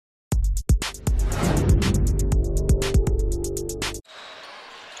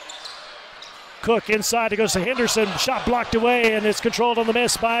Cook inside, it goes to Henderson, shot blocked away, and it's controlled on the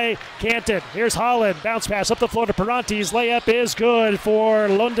miss by Canton. Here's Holland, bounce pass up the floor to Parantes, layup is good for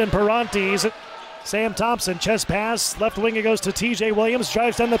London Parantes. Sam Thompson, chest pass, left wing it goes to TJ Williams,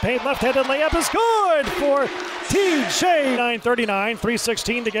 drives down the paint, left-handed layup is good for TJ. 9:39,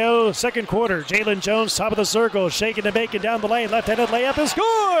 3:16 to go, second quarter. Jalen Jones, top of the circle, shaking and baking down the lane, left-handed layup is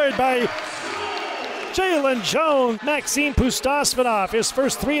good by Jalen Jones. Maxime Pustasvinov, his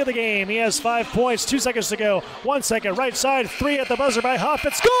first three of the game. He has 5 points, 2 seconds to go. 1 second, right side, three at the buzzer by Huff.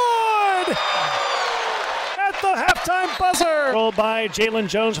 It's good! At the halftime buzzer. Rolled by Jalen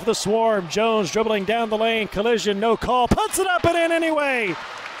Jones for the Swarm. Jones dribbling down the lane, collision, no call, puts it up and in anyway.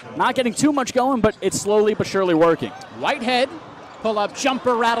 Not getting too much going, but it's slowly but surely working. Whitehead, pull-up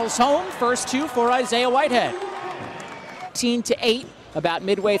jumper rattles home. First two for Isaiah Whitehead. 18-8, about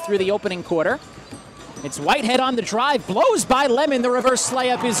midway through the opening quarter. It's Whitehead on the drive, blows by Lemon, the reverse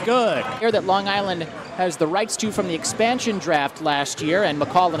layup is good. Here that Long Island has the rights to from the expansion draft last year, and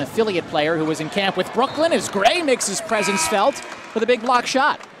McCall, an affiliate player who was in camp with Brooklyn, as Gray makes his presence felt with a big block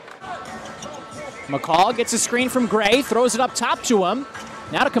shot. McCall gets a screen from Gray, throws it up top to him.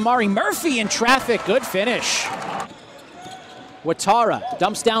 Now to Kamari Murphy in traffic, good finish. Watara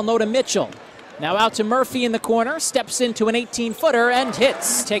dumps down low to Mitchell. Now out to Murphy in the corner, steps into an 18-footer and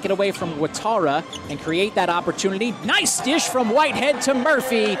hits. Take it away from Watara and create that opportunity. Nice dish from Whitehead to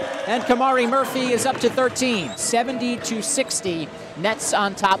Murphy, and Kamari Murphy is up to 13. 70-60, Nets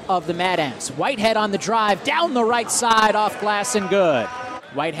on top of the Mad Ants. Whitehead on the drive, down the right side, off glass and good.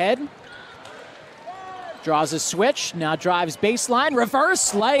 Whitehead draws a switch, now drives baseline,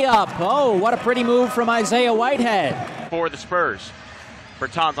 reverse layup. Oh, what a pretty move from Isaiah Whitehead. For the Spurs.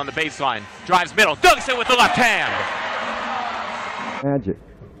 Bertans on the baseline, drives middle, dunks it with the left hand. Magic.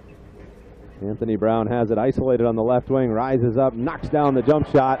 Anthony Brown has it isolated on the left wing, rises up, knocks down the jump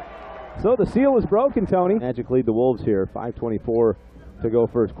shot. So the seal is broken, Tony. Magic lead the Wolves here, 5:24 to go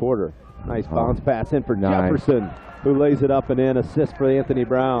first quarter. Nice bounce pass in for Jefferson, who lays it up and in. Assist for Anthony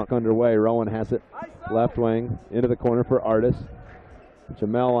Brown. Underway, Rowan has it left wing, into the corner for Artis.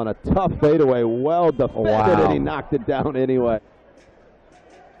 Jamel on a tough fadeaway, well defended, and he knocked it down anyway.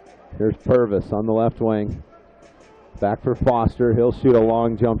 Here's Purvis on the left wing. Back for Foster. He'll shoot a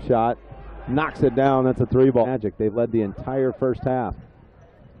long jump shot. Knocks it down. That's a three-ball. Magic. They've led the entire first half.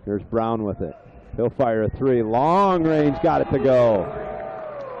 Here's Brown with it. He'll fire a three. Long range. Got it to go.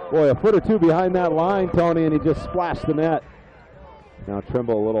 Boy, a foot or two behind that line, Tony, and he just splashed the net. Now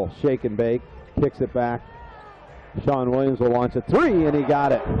Trimble, a little shake and bake. Kicks it back. Sean Williams will launch a three, and he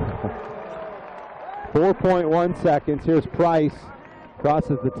got it. 4.1 seconds. Here's Price.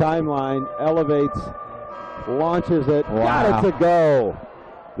 Crosses the timeline, elevates, launches it, got it to go.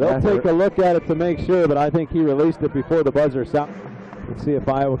 They'll take a look at it to make sure, but I think he released it before the buzzer sounded. Let's see if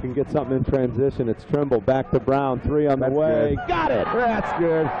Iowa can get something in transition. It's Trimble, back to Brown, three on the way. Good. Got it! That's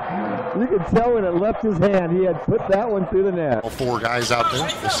good. You can tell when it left his hand, he had put that one through the net. All four guys out there,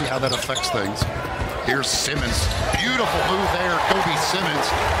 we'll see how that affects things. Here's Simmons, beautiful move there, Kobe Simmons,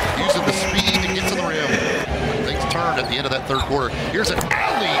 using the speed to get to the rim. Things turned at the end of that third quarter. Here's an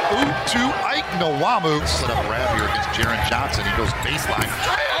alley-oop to Ike Nwamu. Set up grab here against Jaren Johnson. He goes baseline.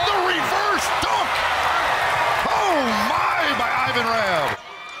 And the reverse dunk! Oh my, by Ivan Rabb.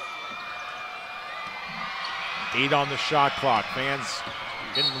 8 on the shot clock. Fans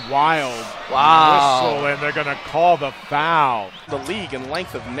getting wild. Wow. Whistle, and they're going to call the foul. The league in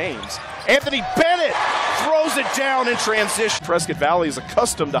length of names. Anthony Bennett throws it down in transition. Prescott Valley is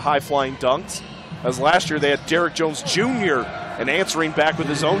accustomed to high-flying dunks, as last year they had Derrick Jones Jr. and answering back with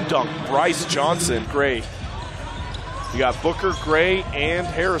his own dunk, Bryce Johnson. Gray. You got Booker, Gray, and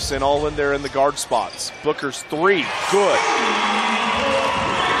Harrison all in there in the guard spots. Booker's three, good.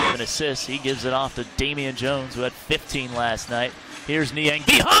 An assist, he gives it off to Damian Jones, who had 15 last night. Here's Niang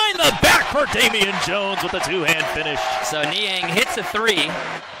behind the back for Damian Jones with a two-hand finish. So Niang hits a three.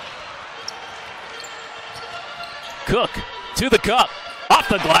 Cook to the cup, off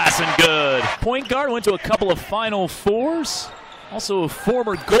the glass and good. Point guard went to a couple of Final Fours. Also a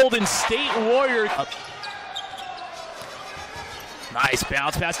former Golden State Warrior. Nice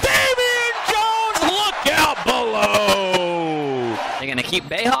bounce pass. Damian Jones, look out below. They're going to keep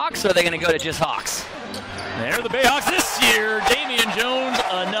Bayhawks, or are they going to go to just Hawks? There the Bayhawks this year. Damian Jones,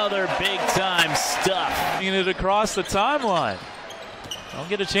 another big-time stuff. Getting it across the timeline. Don't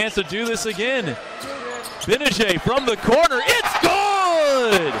get a chance to do this again. Benege from the corner. It's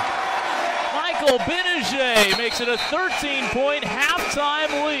good! Michael Benege makes it a 13-point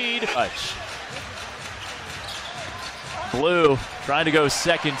halftime lead. Blue trying to go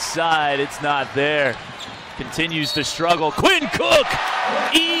second side. It's not there. Continues to struggle. Quinn Cook!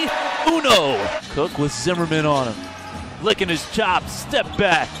 Uno! Cook with Zimmerman on him. Licking his chops. Step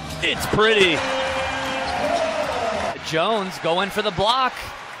back. It's pretty. Jones going for the block.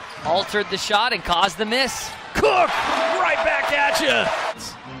 Altered the shot and caused the miss. Cook! Right back at you!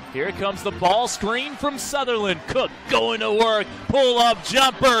 Here comes the ball screen from Sutherland. Cook going to work. Pull up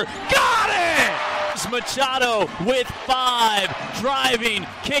jumper. Got it! Machado with 5. Driving.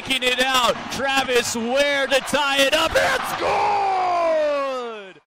 Kicking it out. Travis Ware to tie it up. It's goal!